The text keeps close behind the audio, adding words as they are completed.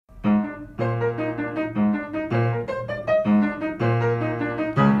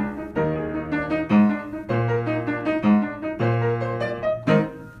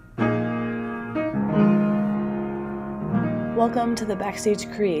welcome to the Backstage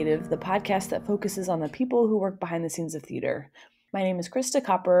Creative, the podcast that focuses on the people who work behind the scenes of theater. My name is Krista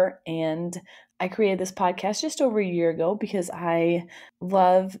Copper, and I created this podcast just over a year ago because I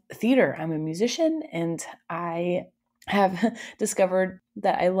love theater. I'm a musician, and I have discovered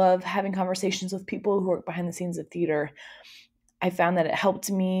that I love having conversations with people who work behind the scenes of theater. I found that it helped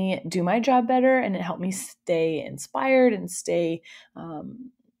me do my job better, and it helped me stay inspired and stay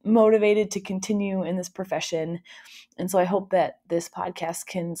motivated to continue in this profession. And so I hope that this podcast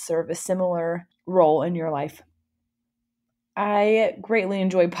can serve a similar role in your life. I greatly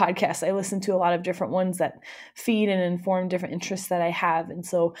enjoy podcasts. I listen to a lot of different ones that feed and inform different interests that I have. And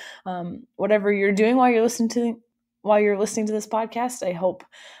so whatever you're doing while you're listening to this podcast, I hope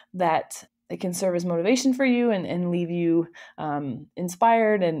that it can serve as motivation for you and leave you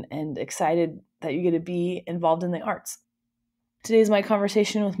inspired and excited that you get to be involved in the arts. Today is my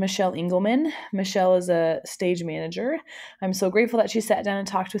conversation with Michelle Engleman. Michelle is a stage manager. I'm so grateful that she sat down and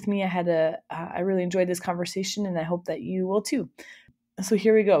talked with me. I really enjoyed this conversation, and I hope that you will too. So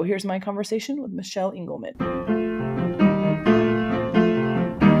here we go. Here's my conversation with Michelle Engleman.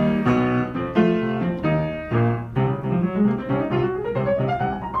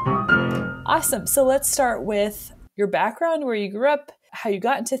 Awesome. So let's start with your background, where you grew up, how you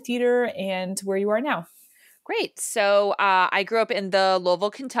got into theater, and where you are now. Great. So I grew up in the Louisville,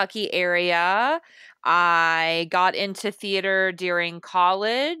 Kentucky area. I got into theater during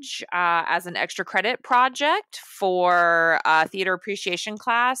college as an extra credit project for a theater appreciation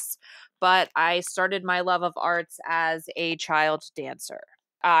class, but I started my love of arts as a child dancer.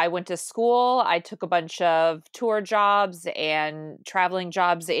 I went to school. I took a bunch of tour jobs and traveling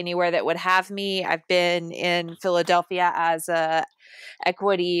jobs anywhere that would have me. I've been in Philadelphia as a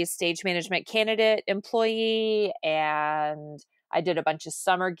equity stage management candidate employee, and I did a bunch of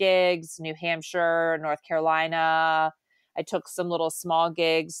summer gigs, New Hampshire, North Carolina. I took some little small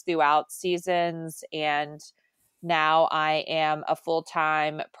gigs throughout seasons, and now I am a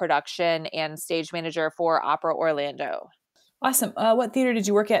full-time production and stage manager for Opera Orlando. Awesome. What theater did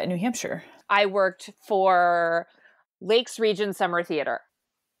you work at in New Hampshire? I worked for Lakes Region Summer Theater.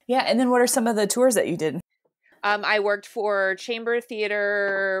 Yeah, and then what are some of the tours that you did? I worked for Chamber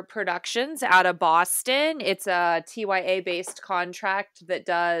Theater Productions out of Boston. It's a TYA-based contract that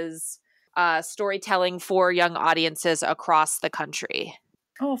does storytelling for young audiences across the country.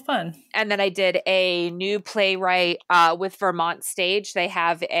 Oh, fun. And then I did a new playwright with Vermont Stage. They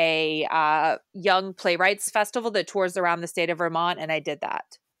have a young playwrights festival that tours around the state of Vermont, and I did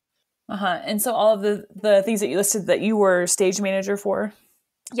that. And so all of the things that you listed that you were stage manager for?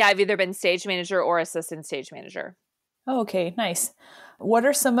 Yeah, I've either been stage manager or assistant stage manager. Oh, okay, nice. What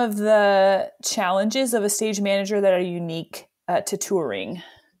are some of the challenges of a stage manager that are unique to touring?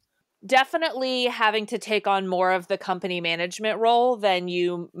 Definitely having to take on more of the company management role than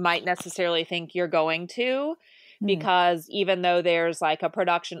you might necessarily think you're going to, because even though there's like a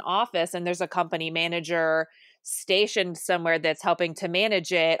production office and there's a company manager stationed somewhere that's helping to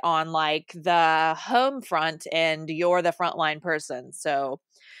manage it on like the home front, and you're the frontline person. So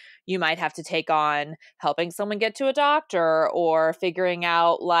you might have to take on helping someone get to a doctor, or figuring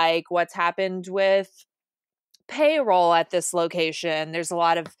out like what's happened with payroll at this location. There's a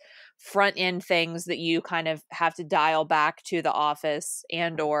lot of front end things that you kind of have to dial back to the office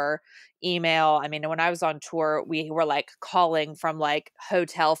and or email. I mean, when I was on tour, we were like calling from like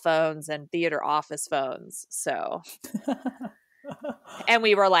hotel phones and theater office phones. So, and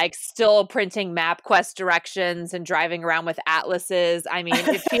we were like still printing MapQuest directions and driving around with atlases. I mean,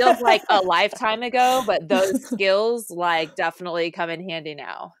 it feels like a lifetime ago, but those skills like definitely come in handy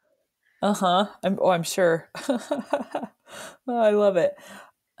now. I'm sure. Oh, I love it.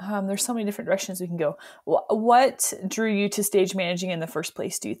 There's so many different directions we can go. What drew you to stage managing in the first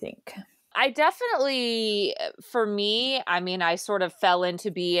place, do you think? I definitely, for me, I mean, I sort of fell into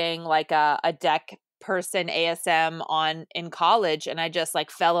being like a deck person ASM in college, and I just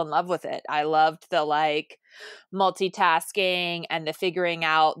like fell in love with it. I loved the like multitasking and the figuring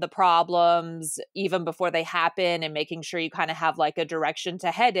out the problems even before they happen, and making sure you kind of have like a direction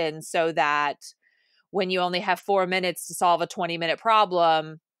to head in, so that when you only have 4 minutes to solve a 20-minute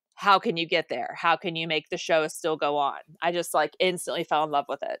problem, how can you get there? How can you make the show still go on? I just like instantly fell in love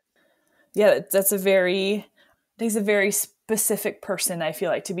with it. Yeah, takes a very specific person, I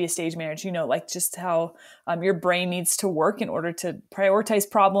feel like, to be a stage manager, you know, like just how your brain needs to work in order to prioritize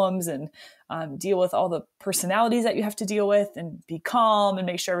problems and deal with all the personalities that you have to deal with, and be calm and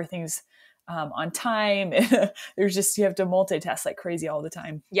make sure everything's on time. You have to multitask like crazy all the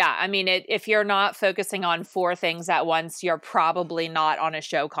time. Yeah. I mean, if you're not focusing on 4 things at once, you're probably not on a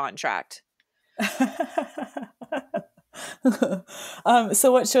show contract.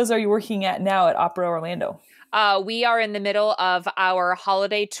 So what shows are you working at now at Opera Orlando? We are in the middle of our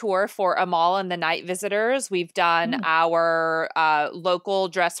holiday tour for Amal and the Night Visitors. We've done our local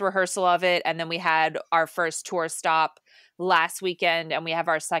dress rehearsal of it, and then we had our first tour stop last weekend, and we have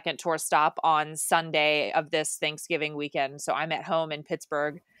our second tour stop on Sunday of this Thanksgiving weekend. So I'm at home in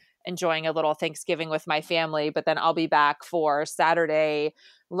Pittsburgh enjoying a little Thanksgiving with my family, but then I'll be back for Saturday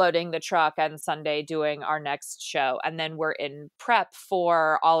loading the truck and Sunday doing our next show. And then we're in prep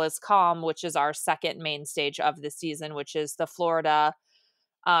for All Is Calm, which is our second main stage of the season, which is the Florida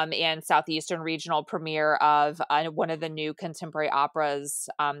and Southeastern regional premiere of one of the new contemporary operas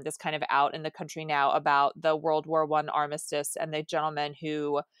that's kind of out in the country now about the World War I armistice and the gentlemen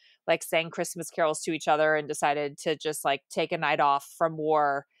who like sang Christmas carols to each other and decided to just like take a night off from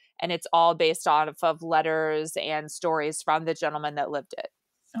war. And it's all based off of letters and stories from the gentlemen that lived it.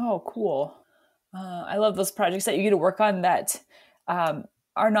 Oh, cool. I love those projects that you get to work on that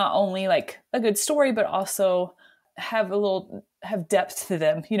are not only like a good story, but also have depth to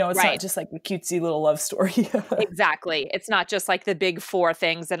them. You know, it's Right. not just like a cutesy little love story. Exactly. It's not just like the big four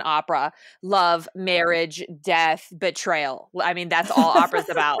things in opera: love, marriage, death, betrayal. I mean, that's all opera's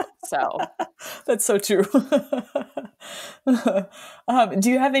about. So That's so true. Do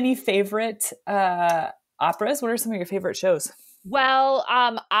you have any favorite operas? What are some of your favorite shows? well,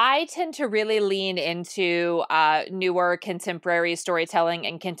 I tend to really lean into newer contemporary storytelling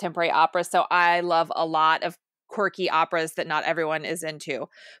and contemporary opera. So I love a lot of quirky operas that not everyone is into.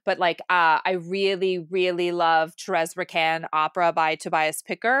 But like, I really, really love Therese Raquin opera by Tobias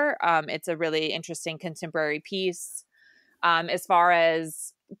Picker. It's a really interesting contemporary piece. As far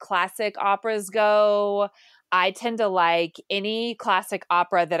as classic operas go, I tend to like any classic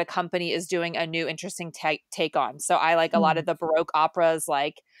opera that a company is doing a new interesting take on. So I like a lot of the Baroque operas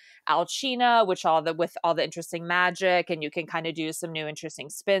like Alcina, which with all the interesting magic, and you can kind of do some new interesting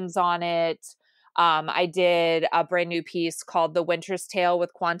spins on it. I did a brand new piece called The Winter's Tale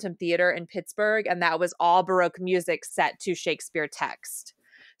with Quantum Theater in Pittsburgh, and that was all Baroque music set to Shakespeare text.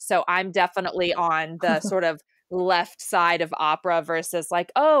 So I'm definitely on the sort of left side of opera versus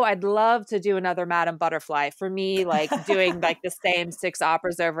like, oh, I'd love to do another Madame Butterfly. For me, like doing like the same six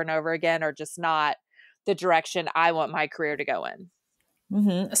operas over and over again are just not the direction I want my career to go in.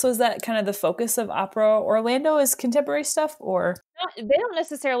 So is that kind of the focus of Opera Orlando is contemporary stuff or? They don't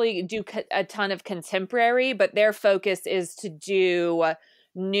necessarily do a ton of contemporary, but their focus is to do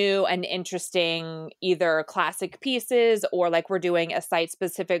new and interesting either classic pieces or like we're doing a site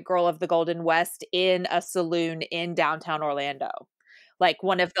specific Girl of the Golden West in a saloon in downtown Orlando. Like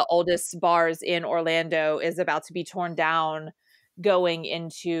one of the oldest bars in Orlando is about to be torn down going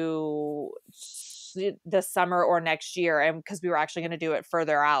into the summer or next year. And because we were actually going to do it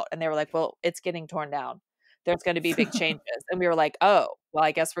further out and they were like, well, it's getting torn down. There's going to be big changes. And we were like, oh, well,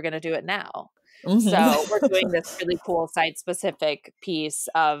 I guess we're going to do it now. So we're doing this really cool site specific piece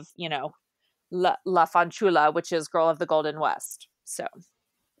of, you know, La Fanciulla, which is Girl of the Golden West. So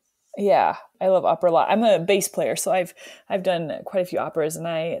Yeah, I love opera a lot. I'm a bass player, so I've done quite a few operas, and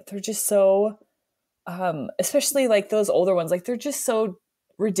they're just so, especially like those older ones, like they're just so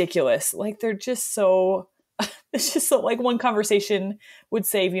ridiculous. Like they're just so, it's just so like one conversation would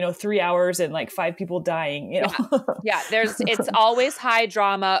save 3 hours and like five people dying. You know. yeah, it's always high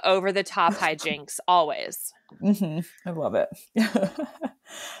drama, over the top hijinks, always. I love it.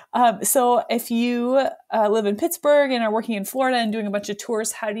 So if you live in Pittsburgh and are working in Florida and doing a bunch of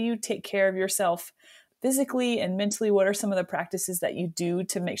tours, how do you take care of yourself physically and mentally? What are some of the practices that you do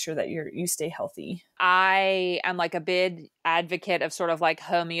to make sure that you stay healthy? I am like a big advocate of sort of like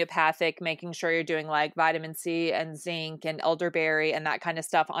homeopathic, making sure you're doing like vitamin C and zinc and elderberry and that kind of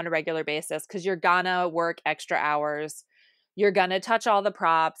stuff on a regular basis because you're gonna work extra hours. You're going to touch all the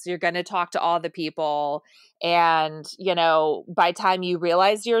props. You're going to talk to all the people. And, by the time you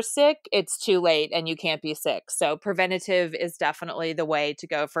realize you're sick, it's too late and you can't be sick. So preventative is definitely the way to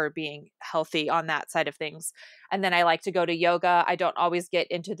go for being healthy on that side of things. And then I like to go to yoga. I don't always get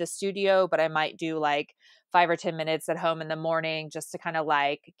into the studio, but I might do like 5 or 10 minutes at home in the morning just to kind of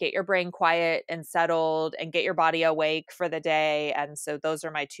like get your brain quiet and settled and get your body awake for the day. And so those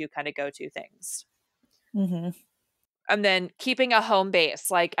are my two kind of go-to things. And then keeping a home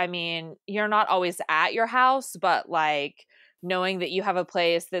base. Like, I mean, you're not always at your house, but like knowing that you have a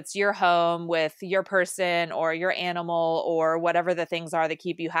place that's your home with your person or your animal or whatever the things are that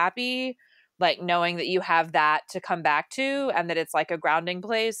keep you happy, like knowing that you have that to come back to and that it's like a grounding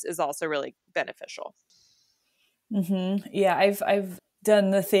place is also really beneficial. Yeah, I've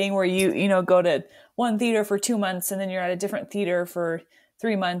done the thing where you go to one theater for 2 months and then you're at a different theater for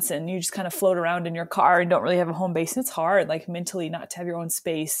 3 months and you just kind of float around in your car and don't really have a home base. And it's hard, like mentally, not to have your own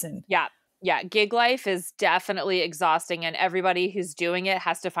space. And Yeah. Yeah. Gig life is definitely exhausting, and everybody who's doing it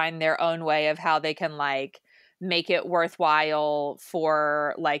has to find their own way of how they can like make it worthwhile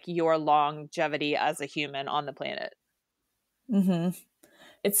for like your longevity as a human on the planet.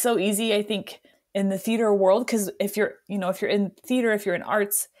 it's so easy, I think, in the theater world, because if you're in theater, if you're in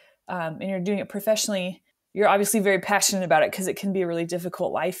arts, and you're doing it professionally, you're obviously very passionate about it because it can be a really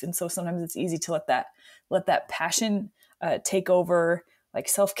difficult life. And so sometimes it's easy to let that passion take over, like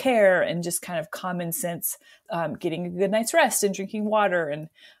self-care and just kind of common sense, getting a good night's rest and drinking water. And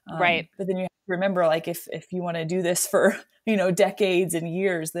Right. but then you have to remember, like, if you want to do this for decades and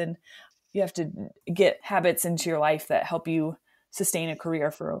years, then you have to get habits into your life that help you sustain a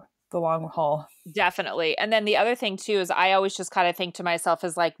career for the long haul. Definitely. And then the other thing too is I always just kind of think to myself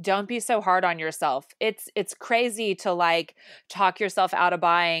is like, don't be so hard on yourself. It's crazy to like talk yourself out of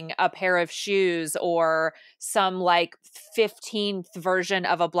buying a pair of shoes or some like 15th version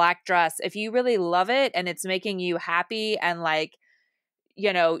of a black dress. If you really love it and it's making you happy and like,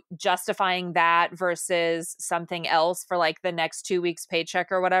 justifying that versus something else for like the next 2 weeks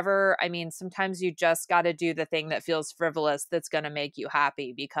paycheck or whatever. I mean, sometimes you just got to do the thing that feels frivolous that's going to make you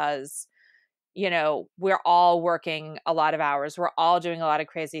happy because we're all working a lot of hours. We're all doing a lot of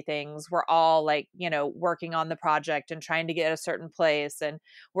crazy things. We're all like, working on the project and trying to get a certain place and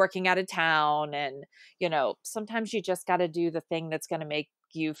working out of town. And, sometimes you just got to do the thing that's going to make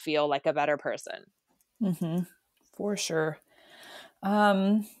you feel like a better person. Mm-hmm. For sure.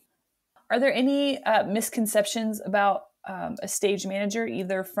 Are there any misconceptions about a stage manager,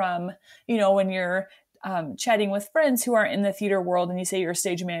 either from, when you're chatting with friends who aren't in the theater world and you say you're a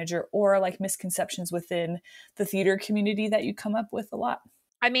stage manager, or like misconceptions within the theater community that you come up with a lot?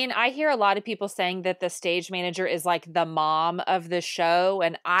 I mean, I hear a lot of people saying that the stage manager is like the mom of the show,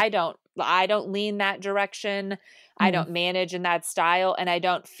 and I don't lean that direction. I don't manage in that style, and I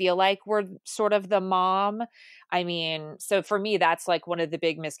don't feel like we're sort of the mom. I mean, so for me that's like one of the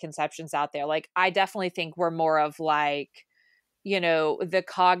big misconceptions out there. Like I definitely think we're more of like the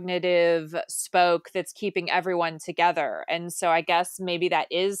cognitive spoke that's keeping everyone together. And so I guess maybe that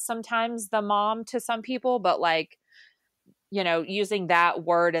is sometimes the mom to some people, but like using that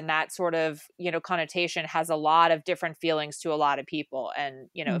word and that sort of, connotation has a lot of different feelings to a lot of people. And,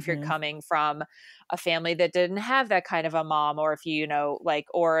 if you're coming from a family that didn't have that kind of a mom, or if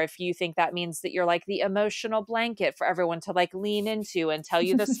or if you think that means that you're like the emotional blanket for everyone to like lean into and tell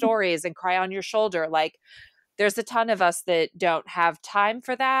you the stories and cry on your shoulder, like there's a ton of us that don't have time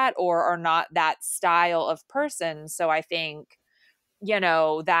for that or are not that style of person. So I think,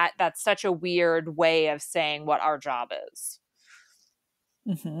 that's such a weird way of saying what our job is.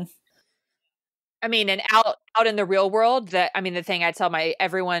 Mm-hmm. I mean, and out in the real world, the thing I tell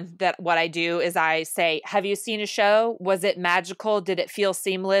everyone that what I do is I say, have you seen a show? Was it magical? Did it feel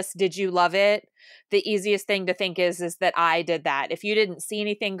seamless? Did you love it? The easiest thing to think is that I did that. If you didn't see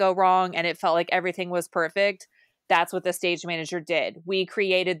anything go wrong and it felt like everything was perfect, that's what the stage manager did. We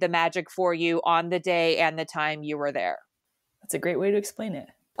created the magic for you on the day and the time you were there. That's a great way to explain it.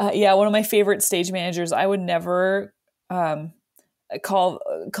 Yeah, one of my favorite stage managers, I would never call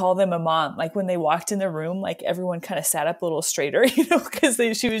them a mom. Like when they walked in the room, like everyone kind of sat up a little straighter, because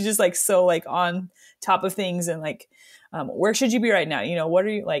she was just like so like on top of things and like, where should you be right now? What are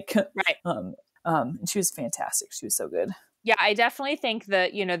you like? Right. And she was fantastic. She was so good. Yeah, I definitely think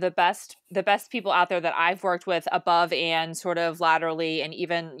that, the best people out there that I've worked with above and sort of laterally, and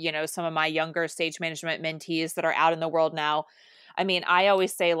even, some of my younger stage management mentees that are out in the world now. I mean, I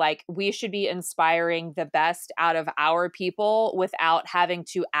always say like we should be inspiring the best out of our people without having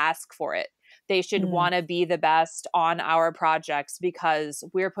to ask for it. They should want to be the best on our projects because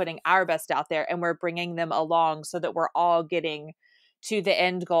we're putting our best out there and we're bringing them along so that we're all getting to the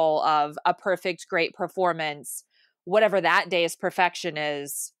end goal of a perfect, great performance, whatever that day's perfection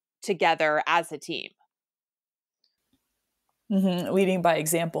is, together as a team. Leading by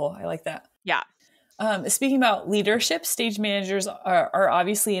example. I like that. Yeah. Speaking about leadership, stage managers are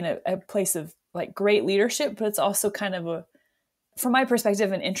obviously in a place of like great leadership, but it's also kind of from my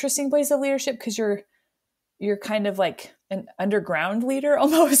perspective, an interesting place of leadership because you're kind of like an underground leader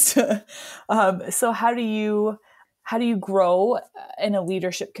almost. So how do you grow in a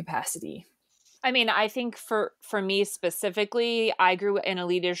leadership capacity? I mean, I think for me specifically, I grew in a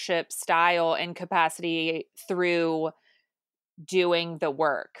leadership style and capacity through doing the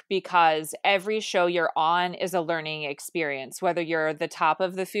work, because every show you're on is a learning experience, whether you're the top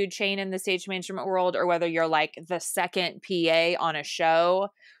of the food chain in the stage management world or whether you're like the second PA on a show.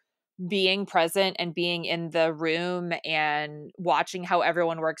 being present and being in the room and watching how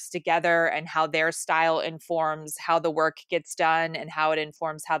everyone works together and how their style informs how the work gets done and how it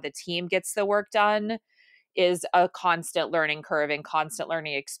informs how the team gets the work done is a constant learning curve and constant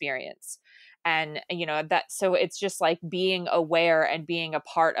learning experience. And, so it's just like being aware and being a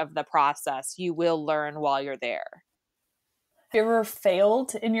part of the process. You will learn while you're there. Have you ever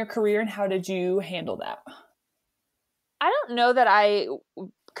failed in your career, and how did you handle that? I don't know that I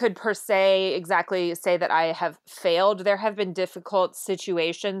could per se exactly say that I have failed. There have been difficult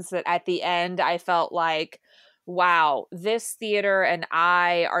situations that at the end I felt like, wow, this theater and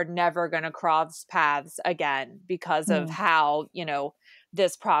I are never going to cross paths again because of how,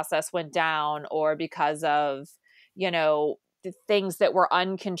 this process went down, or because of, the things that were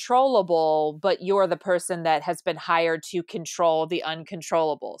uncontrollable, but you're the person that has been hired to control the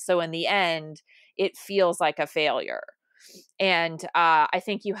uncontrollable. So in the end, it feels like a failure. And I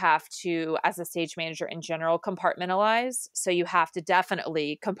think you have to, as a stage manager in general, compartmentalize. So you have to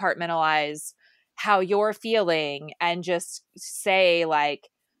definitely compartmentalize how you're feeling and just say, like,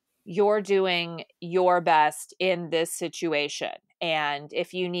 you're doing your best in this situation. And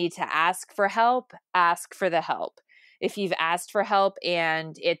if you need to ask for help, ask for the help. If you've asked for help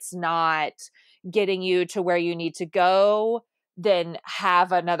and it's not getting you to where you need to go, then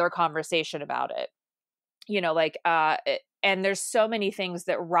have another conversation about it. And there's so many things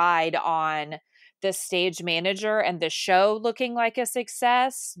that ride on the stage manager and the show looking like a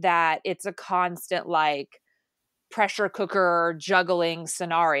success that it's a constant like pressure cooker juggling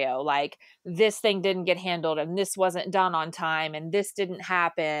scenario. Like, this thing didn't get handled and this wasn't done on time and this didn't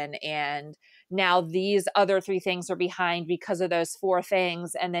happen, and now these other 3 things are behind because of those 4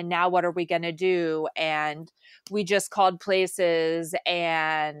 things, and then now what are we going to do? And we just called places,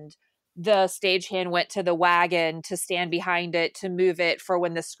 and the stagehand went to the wagon to stand behind it to move it for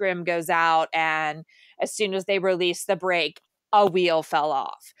when the scrim goes out, and as soon as they release the brake, a wheel fell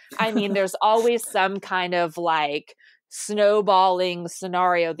off. I mean, there's always some kind of like snowballing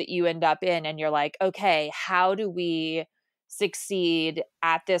scenario that you end up in, and you're like, okay, how do we succeed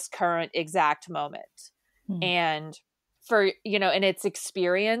at this current exact moment? And for, in its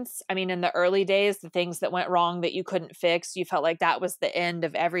experience, I mean, in the early days, the things that went wrong that you couldn't fix, you felt like that was the end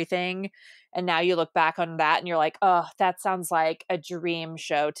of everything. And now you look back on that and you're like, oh, that sounds like a dream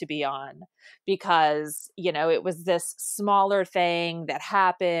show to be on, because, it was this smaller thing that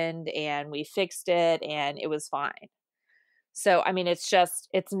happened and we fixed it and it was fine. So, I mean, it's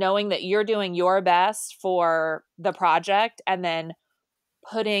knowing that you're doing your best for the project and then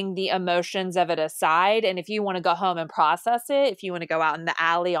putting the emotions of it aside. And if you want to go home and process it, if you want to go out in the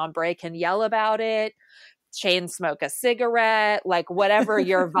alley on break and yell about it, chain smoke a cigarette, like whatever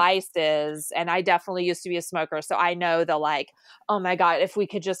your vice is. And I definitely used to be a smoker. So I know the like, oh my God, if we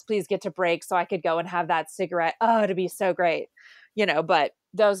could just please get to break so I could go and have that cigarette. Oh, it'd be so great. But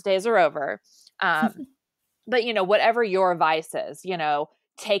those days are over. But, whatever your vice is,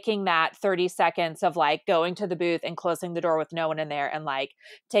 taking that 30 seconds of like going to the booth and closing the door with no one in there and like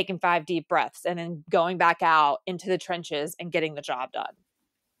taking 5 deep breaths and then going back out into the trenches and getting the job done.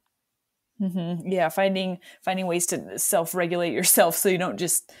 Yeah. Finding ways to self-regulate yourself so you don't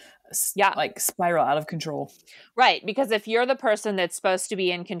just like spiral out of control. Right. Because if you're the person that's supposed to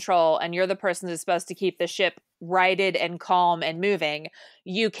be in control and you're the person that's supposed to keep the ship righted and calm and moving,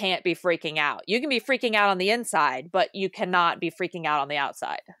 you can't be freaking out. You can be freaking out on the inside, but you cannot be freaking out on the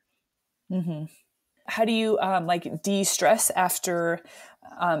outside. How do you like de-stress after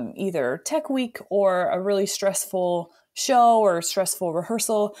either tech week or a really stressful show or stressful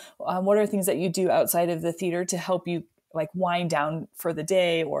rehearsal? What are things that you do outside of the theater to help you like wind down for the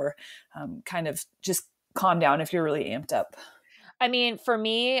day, or kind of just calm down if you're really amped up? I mean, for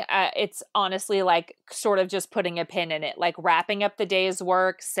me, it's honestly like sort of just putting a pin in it, like wrapping up the day's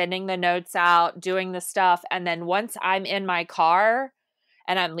work, sending the notes out, doing the stuff. And then once I'm in my car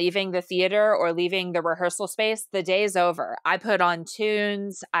and I'm leaving the theater or leaving the rehearsal space, the day's over. I put on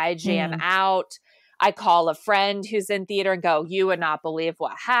tunes, I jam out. I call a friend who's in theater and go, you would not believe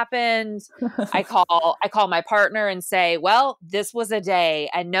what happened. I call my partner and say, well, this was a day.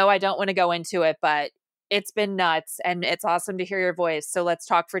 And no, I don't want to go into it, but it's been nuts and it's awesome to hear your voice. So let's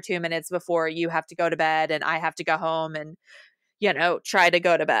talk for 2 minutes before you have to go to bed and I have to go home and, try to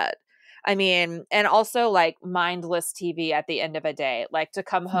go to bed. I mean, and also like mindless TV at the end of a day, like to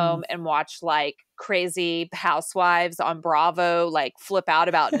come home and watch like crazy housewives on Bravo, like flip out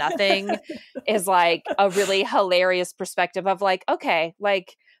about nothing is like a really hilarious perspective of like, okay,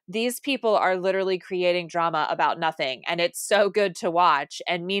 like these people are literally creating drama about nothing. And it's so good to watch.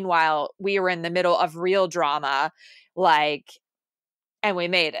 And meanwhile, we were in the middle of real drama, like and we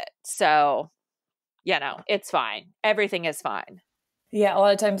made it. So, it's fine. Everything is fine. Yeah, a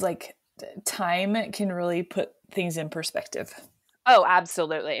lot of times like time can really put things in perspective. Oh,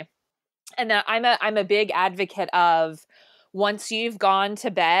 absolutely. And I'm a big advocate of, once you've gone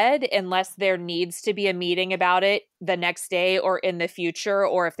to bed, unless there needs to be a meeting about it the next day or in the future,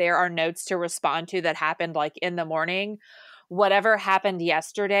 or if there are notes to respond to that happened like in the morning, whatever happened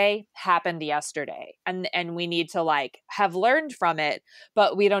yesterday. And we need to like have learned from it,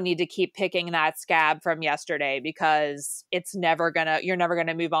 but we don't need to keep picking that scab from yesterday, because you're never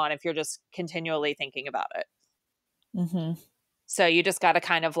gonna move on if you're just continually thinking about it. Mm-hmm. So you just got to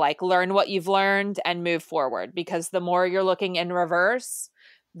kind of like learn what you've learned and move forward, because the more you're looking in reverse,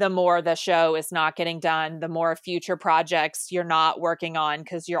 the more the show is not getting done, the more future projects you're not working on,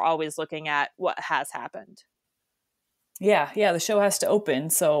 because you're always looking at what has happened. Yeah, the show has to open.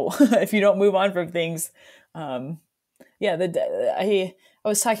 So if you don't move on from things, I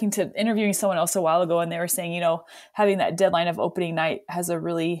was interviewing someone else a while ago, and they were saying, having that deadline of opening night has a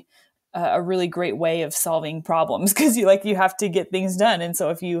really great way of solving problems, because you have to get things done. And so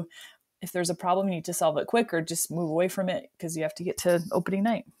if there's a problem, you need to solve it quick or just move away from it because you have to get to opening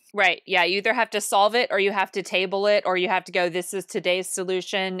night. Right. Yeah. You either have to solve it, or you have to table it, or you have to go, this is today's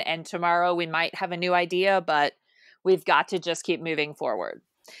solution, and tomorrow we might have a new idea, but we've got to just keep moving forward,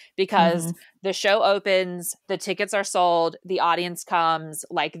 because the show opens, the tickets are sold, the audience comes,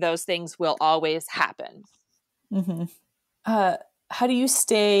 like those things will always happen. Mm-hmm. How do you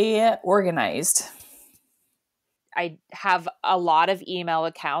stay organized? I have a lot of email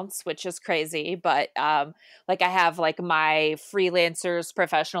accounts, which is crazy, but like I have like my freelancers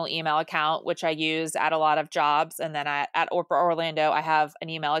professional email account, which I use at a lot of jobs. And then at Opera Orlando, I have an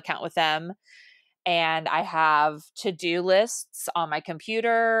email account with them. And I have to-do lists on my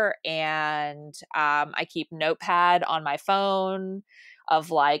computer, and I keep Notepad on my phone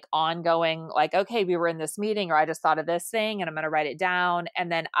of like ongoing, like, okay, we were in this meeting, or I just thought of this thing and I'm going to write it down.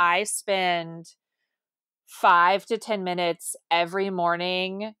 And then I spend 5 to 10 minutes every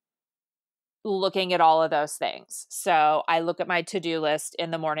morning looking at all of those things. So I look at my to-do list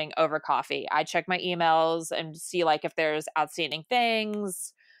in the morning over coffee. I check my emails and see like if there's outstanding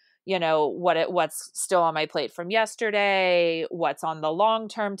things, what's still on my plate from yesterday, what's on the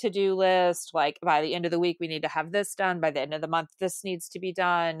long-term to-do list. Like by the end of the week, we need to have this done. By the end of the month, this needs to be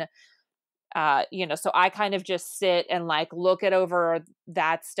done. So I kind of just sit and like look at over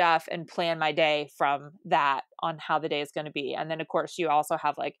that stuff and plan my day from that on how the day is going to be. And then of course you also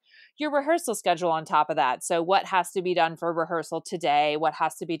have like your rehearsal schedule on top of that. So what has to be done for rehearsal today? What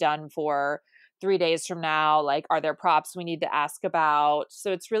has to be done for 3 days from now? Like, are there props we need to ask about?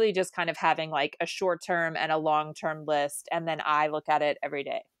 So it's really just kind of having like a short-term and a long-term list. And then I look at it every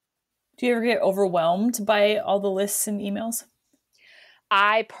day. Do you ever get overwhelmed by all the lists and emails?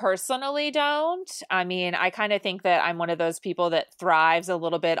 I personally don't. I mean, I kind of think that I'm one of those people that thrives a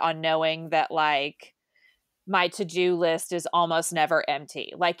little bit on knowing that like my to-do list is almost never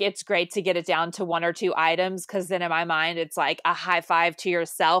empty. Like it's great to get it down to 1 or 2 items, because then in my mind, it's like a high five to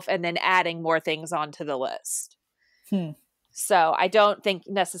yourself and then adding more things onto the list. So I don't think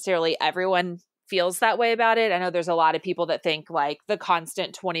necessarily everyone feels that way about it. I know there's a lot of people that think like the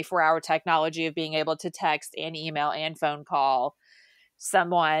constant 24-hour technology of being able to text and email and phone call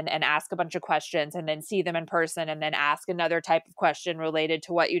someone and ask a bunch of questions and then see them in person and then ask another type of question related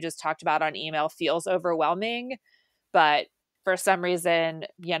to what you just talked about on email feels overwhelming. But for some reason,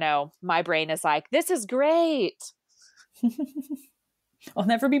 my brain is like, this is great. I'll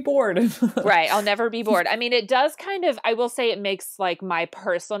never be bored. Right. I'll never be bored. I mean, it does kind of, I will say it makes like my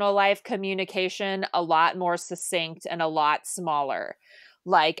personal life communication a lot more succinct and a lot smaller.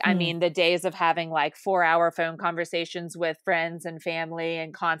 Like, I mean, the days of having like 4-hour phone conversations with friends and family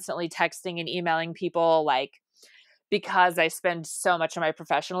and constantly texting and emailing people, like, because I spend so much of my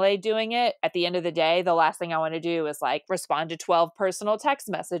professional day doing it, at the end of the day, the last thing I want to do is like respond to 12 personal text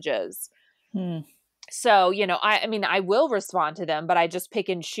messages. So, I mean, I will respond to them, but I just pick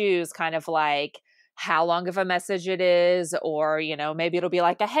and choose kind of like how long of a message it is, or, maybe it'll be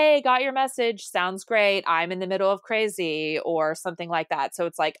like hey, got your message. Sounds great. I'm in the middle of crazy or something like that. So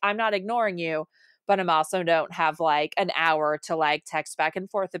it's like, I'm not ignoring you, but I'm also don't have like an hour to like text back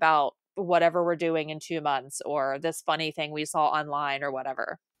and forth about whatever we're doing in 2 months or this funny thing we saw online or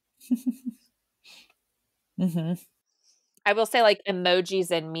whatever. I will say like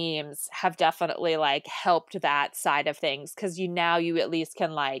emojis and memes have definitely like helped that side of things, because you at least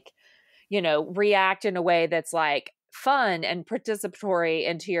can like, react in a way that's like fun and participatory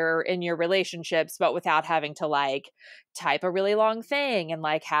in your relationships, but without having to like type a really long thing and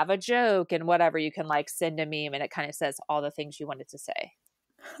like have a joke and whatever. You can like send a meme and it kind of says all the things you wanted to say.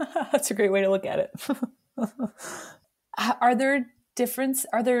 That's a great way to look at it. Are there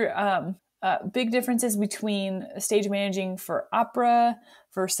big differences between stage managing for opera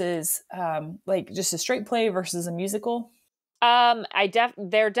versus like just a straight play versus a musical?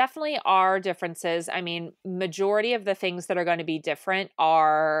 There definitely are differences. I mean, majority of the things that are going to be different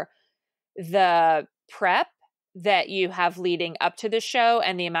are the prep that you have leading up to the show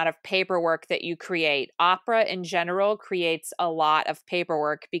and the amount of paperwork that you create. Opera in general creates a lot of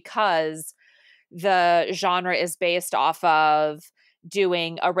paperwork because the genre is based off of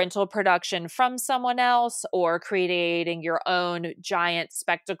doing a rental production from someone else or creating your own giant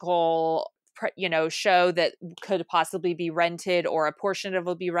spectacle show that could possibly be rented, or a portion of it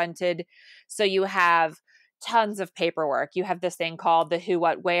will be rented. So you have tons of paperwork. You have this thing called the who,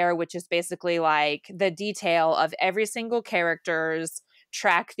 what, where, which is basically like the detail of every single character's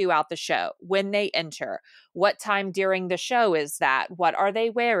track throughout the show, when they enter, what time during the show is that, what are they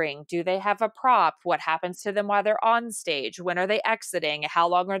wearing, do they have a prop, what happens to them while they're on stage, when are they exiting, how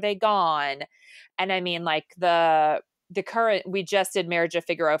long are they gone. And I mean, like the current, we just did Marriage of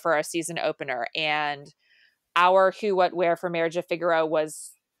Figaro for our season opener, and our who, what, where for Marriage of Figaro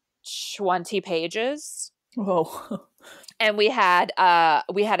was 20 pages. Whoa. And we had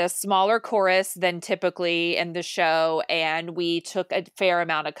a smaller chorus than typically in the show, and we took a fair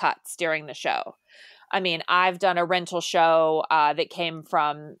amount of cuts during the show. I mean, I've done a rental show that came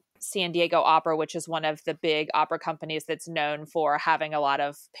from San Diego Opera, which is one of the big opera companies that's known for having a lot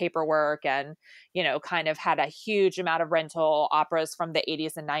of paperwork and, kind of had a huge amount of rental operas from the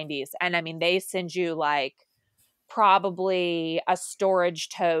 80s and 90s. And I mean, they send you like probably a storage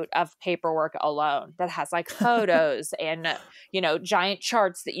tote of paperwork alone that has like photos and giant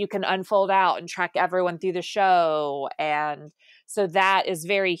charts that you can unfold out and track everyone through the show. And so that is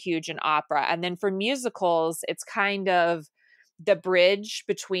very huge in opera. And then for musicals, it's kind of the bridge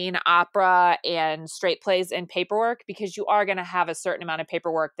between opera and straight plays and paperwork, because you are going to have a certain amount of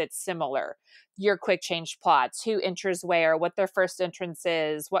paperwork that's similar. Your quick change plots, who enters where, what their first entrance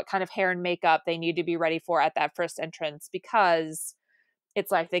is, what kind of hair and makeup they need to be ready for at that first entrance, because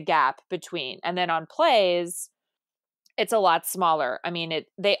it's like the gap between. And then on plays, it's a lot smaller. I mean,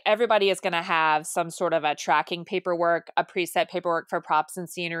 everybody is going to have some sort of a tracking paperwork, a preset paperwork for props and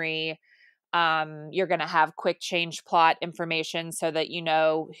scenery. You're going to have quick change plot information so that you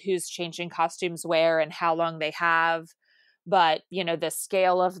know who's changing costumes where and how long they have. But, the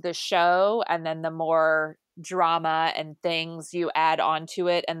scale of the show and then the more drama and things you add onto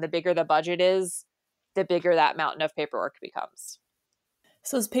it, and the bigger the budget is, the bigger that mountain of paperwork becomes.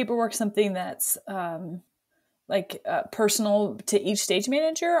 So is paperwork something that's personal to each stage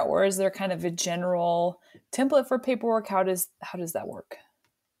manager, or is there kind of a general template for paperwork? How does that work?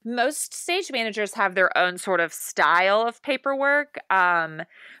 Most stage managers have their own sort of style of paperwork,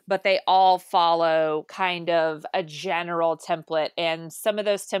 but they all follow kind of a general template. And some of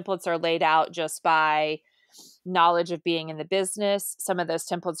those templates are laid out just by knowledge of being in the business. Some of those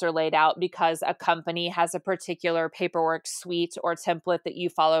templates are laid out because a company has a particular paperwork suite or template that you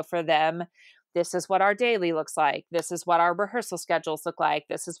follow for them. This is what our daily looks like. This is what our rehearsal schedules look like.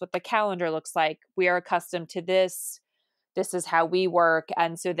 This is what the calendar looks like. We are accustomed to this. This is how we work.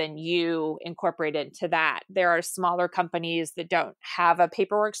 And so then you incorporate into that. There are smaller companies that don't have a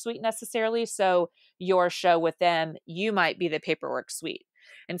paperwork suite necessarily. So your show with them, you might be the paperwork suite.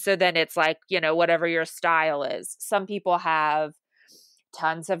 And so then it's like, whatever your style is. Some people have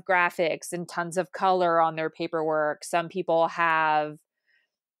tons of graphics and tons of color on their paperwork. Some people have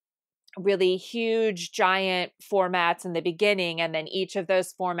really huge giant formats in the beginning, and then each of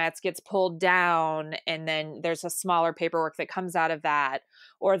those formats gets pulled down, and then there's a smaller paperwork that comes out of that.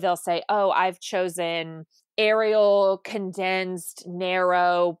 Or they'll say, oh, I've chosen Arial condensed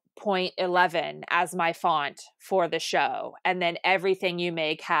narrow 0.11 as my font for the show, and then everything you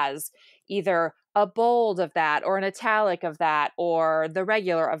make has either a bold of that or an italic of that or the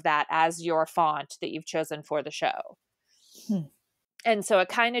regular of that as your font that you've chosen for the show. And so it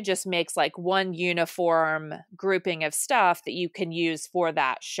kind of just makes like one uniform grouping of stuff that you can use for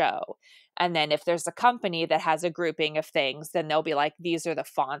that show. And then if there's a company that has a grouping of things, then they'll be like, these are the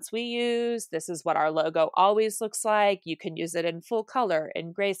fonts we use. This is what our logo always looks like. You can use it in full color,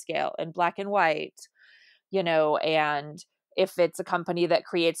 in grayscale, in black and white, and if it's a company that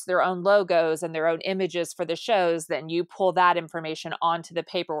creates their own logos and their own images for the shows, then you pull that information onto the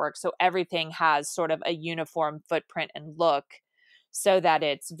paperwork. So everything has sort of a uniform footprint and look, so that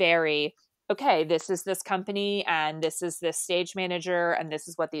it's very okay, this is this company and this is this stage manager and this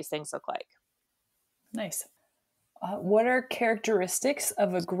is what these things look like. Nice. What are characteristics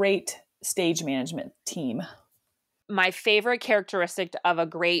of a great stage management team? My favorite characteristic of a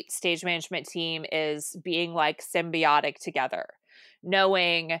great stage management team is being like symbiotic together,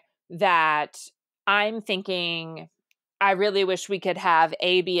 knowing that I'm thinking, I really wish we could have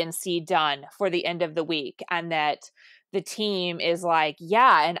A, B, and C done for the end of the week. And that the team is like,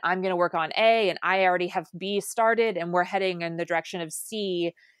 yeah, and I'm going to work on A, and I already have B started, and we're heading in the direction of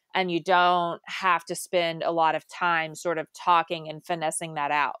C. And you don't have to spend a lot of time sort of talking and finessing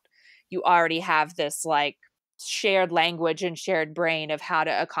that out. You already have this like shared language and shared brain of how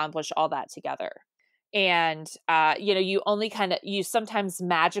to accomplish all that together. And you only you sometimes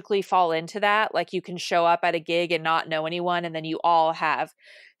magically fall into that, like you can show up at a gig and not know anyone, and then you all have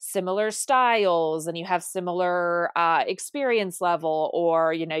similar styles and you have similar experience level,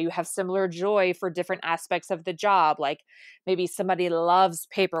 or you have similar joy for different aspects of the job. Like maybe somebody loves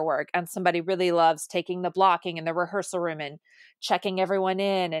paperwork and somebody really loves taking the blocking in the rehearsal room and checking everyone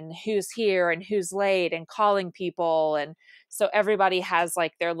in and who's here and who's late and calling people. And so everybody has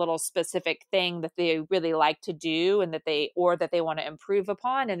like their little specific thing that they really like to do and that they want to improve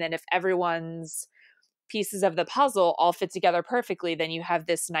upon. And then if everyone's pieces of the puzzle all fit together perfectly, then you have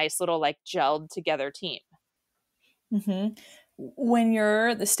this nice little like gelled together team. Mm-hmm. When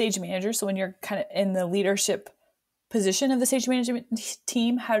you're the stage manager, so when you're kind of in the leadership position of the stage management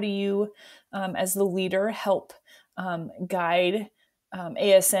team, how do you, as the leader, help guide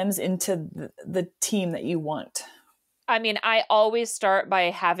ASMs into the team that you want? I mean, I always start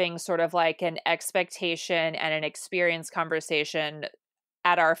by having sort of like an expectation and an experience conversation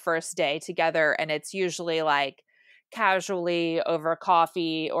at our first day together. And it's usually like casually over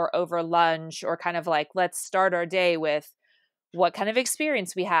coffee or over lunch, or kind of like, let's start our day with what kind of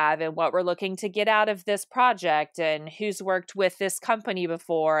experience we have and what we're looking to get out of this project and who's worked with this company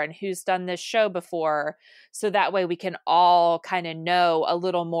before and who's done this show before. So that way we can all kind of know a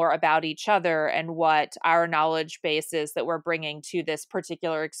little more about each other and what our knowledge base is that we're bringing to this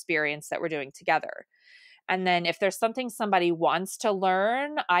particular experience that we're doing together. And then if there's something somebody wants to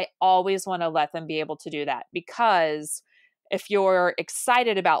learn, I always want to let them be able to do that, because if you're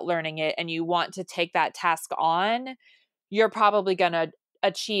excited about learning it and you want to take that task on, you're probably going to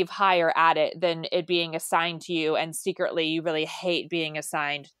achieve higher at it than it being assigned to you. And secretly, you really hate being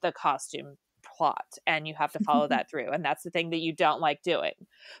assigned the costume plot and you have to follow that through. And that's the thing that you don't like doing.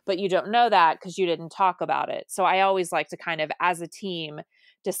 But you don't know that because you didn't talk about it. So I always like to kind of, as a team,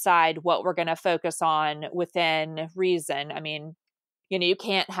 decide what we're going to focus on within reason. I mean, you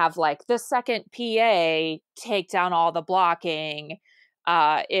can't have like the second PA take down all the blocking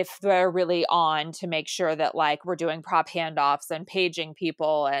if they're really on to make sure that like we're doing prop handoffs and paging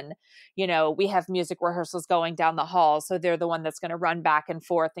people. And, we have music rehearsals going down the hall. So they're the one that's going to run back and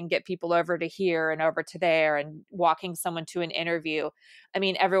forth and get people over to here and over to there and walking someone to an interview. I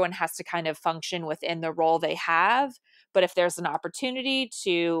mean, everyone has to kind of function within the role they have. But if there's an opportunity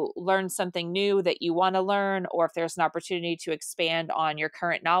to learn something new that you want to learn, or if there's an opportunity to expand on your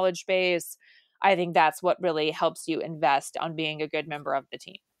current knowledge base, I think that's what really helps you invest on being a good member of the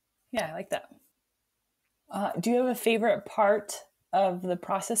team. Yeah, I like that. Do you have a favorite part of the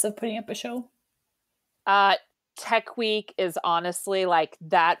process of putting up a show? Tech week is honestly like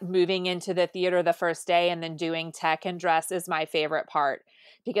that, moving into the theater the first day and then doing tech and dress is my favorite part,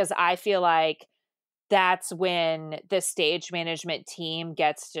 because I feel like that's when the stage management team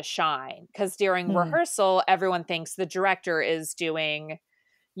gets to shine. Because during rehearsal, everyone thinks the director is doing,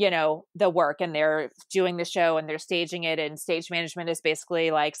 the work and they're doing the show and they're staging it. And stage management is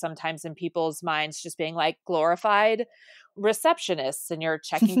basically like sometimes in people's minds just being like glorified receptionists, and you're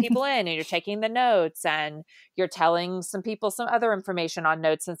checking people in and you're taking the notes and you're telling some people some other information on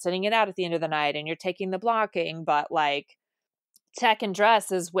notes and sending it out at the end of the night and you're taking the blocking. But like, tech and dress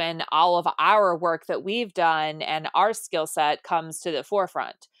is when all of our work that we've done and our skill set comes to the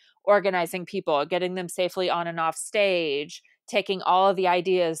forefront. Organizing people, getting them safely on and off stage, taking all of the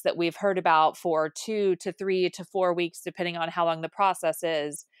ideas that we've heard about for 2 to 3 to 4 weeks, depending on how long the process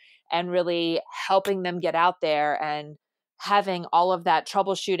is, and really helping them get out there and having all of that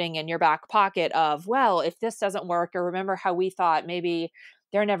troubleshooting in your back pocket of, well, if this doesn't work, or remember how we thought maybe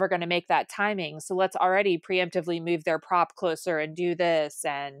they're never going to make that timing. So let's already preemptively move their prop closer and do this.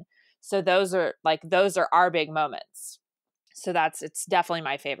 And so those are our big moments. So it's definitely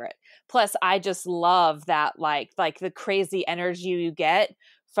my favorite. Plus I just love that, like the crazy energy you get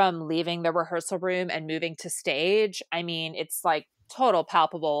from leaving the rehearsal room and moving to stage. I mean, it's like total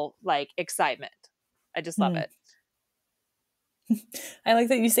palpable, like excitement. I just love it. I like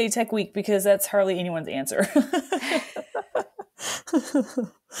that you say Tech Week because that's hardly anyone's answer.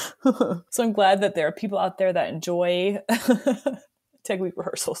 So I'm glad that there are people out there that enjoy Tech Week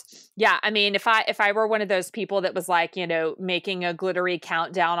rehearsals. Yeah, I mean, if I were one of those people that was like, making a glittery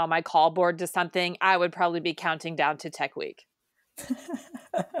countdown on my call board to something, I would probably be counting down to Tech Week.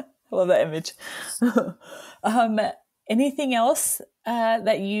 I love that image. Anything else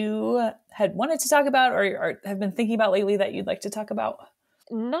that you had wanted to talk about or have been thinking about lately that you'd like to talk about?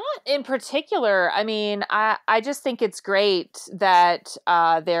 Not in particular. I mean, I just think it's great that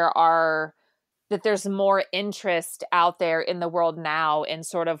there's more interest out there in the world now in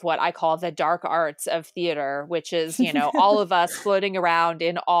sort of what I call the dark arts of theater, which is, all of us floating around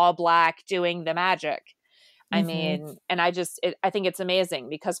in all black doing the magic. I mean, and I think it's amazing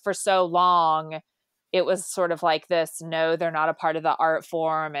because for so long it was sort of like this, no, they're not a part of the art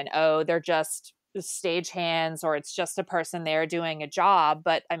form, and oh, they're just stagehands, or it's just a person there doing a job.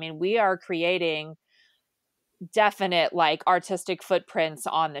 But I mean, we are creating definite like artistic footprints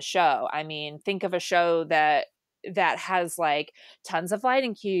on the show. I mean, think of a show that has like tons of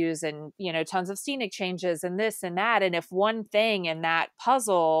lighting cues and, tons of scenic changes and this and that. And if one thing in that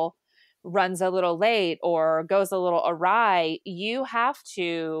puzzle runs a little late or goes a little awry, you have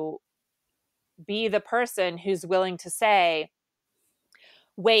to be the person who's willing to say,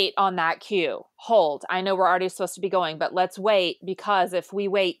 wait on that cue, hold. I know we're already supposed to be going, but let's wait, because if we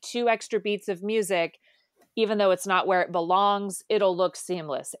wait 2 extra beats of music, even though it's not where it belongs, it'll look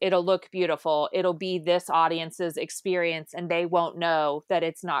seamless. It'll look beautiful. It'll be this audience's experience, and they won't know that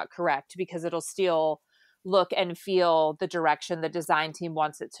it's not correct because it'll still look and feel the direction the design team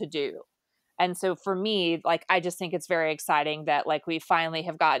wants it to do. And so for me, like, I just think it's very exciting that like we finally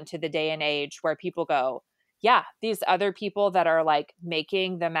have gotten to the day and age where people go, yeah, these other people that are like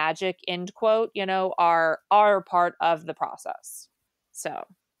making the magic, end quote, are part of the process. So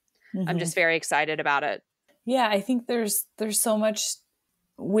I'm just very excited about it. Yeah, I think there's so much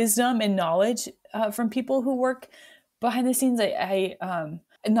wisdom and knowledge from people who work behind the scenes. I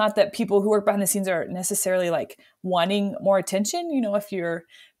not that people who work behind the scenes are necessarily like wanting more attention. If you're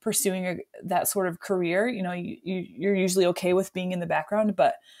pursuing that sort of career, you're usually okay with being in the background,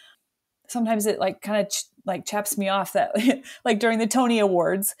 but sometimes it like kind of like chaps me off that like during the Tony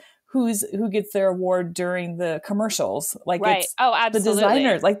Awards, who gets their award during the commercials? Like, right. It's absolutely. the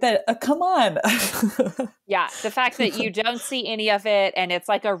designers, like that. Come on. Yeah. The fact that you don't see any of it and it's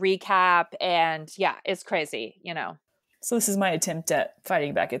like a recap, and yeah, it's crazy, So this is my attempt at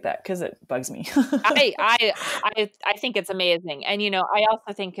fighting back at that because it bugs me. I think it's amazing. And, I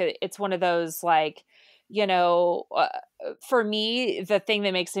also think it's one of those like, for me, the thing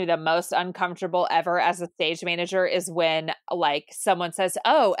that makes me the most uncomfortable ever as a stage manager is when like someone says,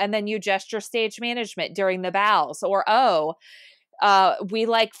 oh, and then you gesture stage management during the bows, or, oh, we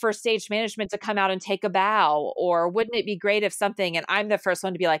like for stage management to come out and take a bow, or wouldn't it be great if something, and I'm the first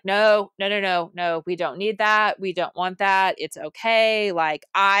one to be like, no, we don't need that. We don't want that. It's okay. Like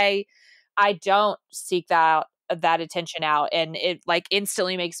I don't seek that attention out. And it like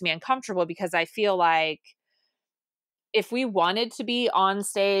instantly makes me uncomfortable because I feel like if we wanted to be on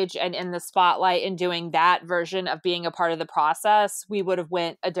stage and in the spotlight and doing that version of being a part of the process, we would have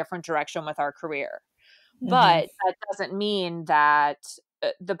went a different direction with our career. But that doesn't mean that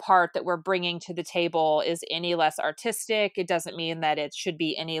the part that we're bringing to the table is any less artistic. It doesn't mean that it should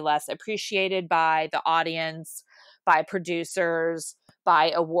be any less appreciated by the audience, by producers,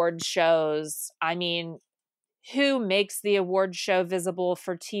 by award shows. I mean, who makes the award show visible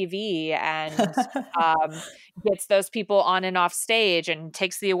for TV and gets those people on and off stage and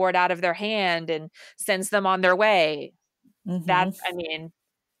takes the award out of their hand and sends them on their way? That's, I mean,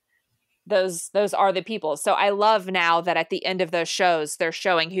 those are the people. So I love now that at the end of those shows, they're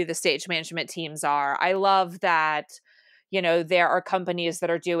showing who the stage management teams are. I love that, there are companies that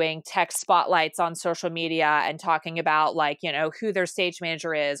are doing tech spotlights on social media and talking about like, who their stage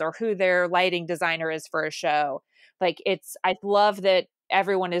manager is or who their lighting designer is for a show. Like I love that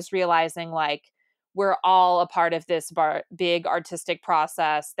everyone is realizing like we're all a part of this big artistic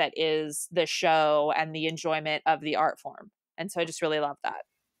process that is the show and the enjoyment of the art form. And so I just really love that.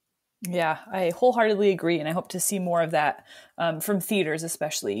 Yeah, I wholeheartedly agree, and I hope to see more of that from theaters,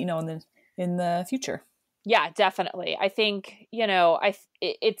 especially in the future. Yeah, definitely. I think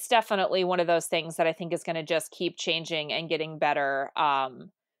it's definitely one of those things that I think is going to just keep changing and getting better.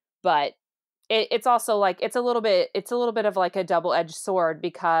 But it's also like it's a little bit of like a double-edged sword,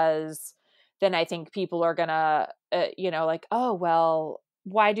 because then I think people are gonna like, oh well,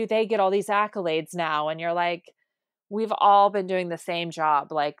 why do they get all these accolades now? And you're like, we've all been doing the same job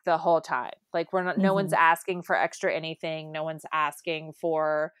like the whole time. Like we're not, no one's asking for extra anything. No one's asking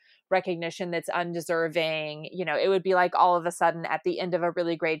for recognition that's undeserving. You know, it would be like all of a sudden at the end of a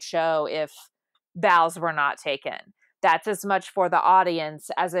really great show if bows were not taken. That's as much for the audience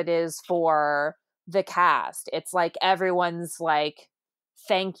as it is for the cast. It's like everyone's like,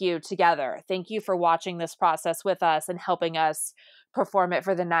 thank you together. Thank you for watching this process with us and helping us perform it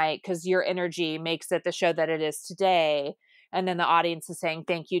for the night, because your energy makes it the show that it is today. And then the audience is saying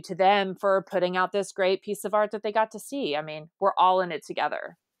thank you to them for putting out this great piece of art that they got to see. I mean, we're all in it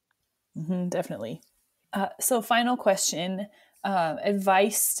together. Definitely. So final question,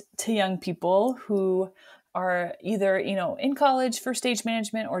 advice to young people who are either, you know, in college for stage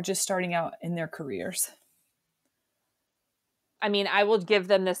management or just starting out in their careers. I mean, I will give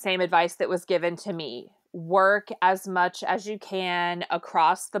them the same advice that was given to me. Work as much as you can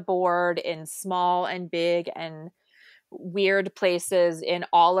across the board in small and big and weird places in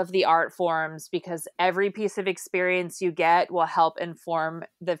all of the art forms, because every piece of experience you get will help inform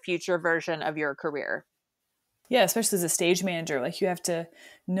the future version of your career. Yeah, especially as a stage manager, like you have to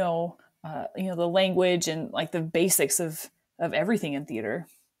know, you know, the language and like the basics of everything in theater.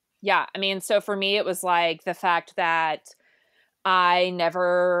 Yeah, I mean, so for me, it was like the fact that I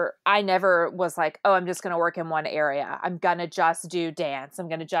never was like, oh, I'm just going to work in one area. I'm going to just do dance. I'm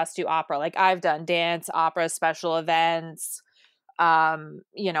going to just do opera. Like I've done dance, opera, special events.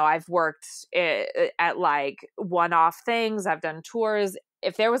 You know, I've worked at like one-off things. I've done tours.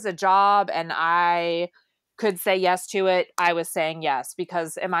 If there was a job and I could say yes to it, I was saying yes,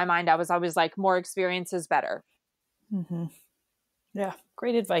 because in my mind, I was always like, more experience is better. Yeah,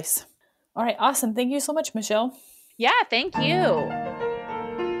 great advice. All right, awesome. Thank you so much, Michelle. Yeah, thank you.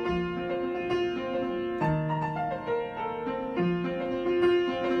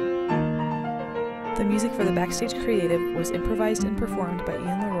 The music for the Backstage Creative was improvised and performed by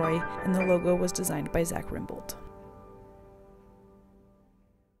Ian Leroy, and the logo was designed by Zach Rimbold.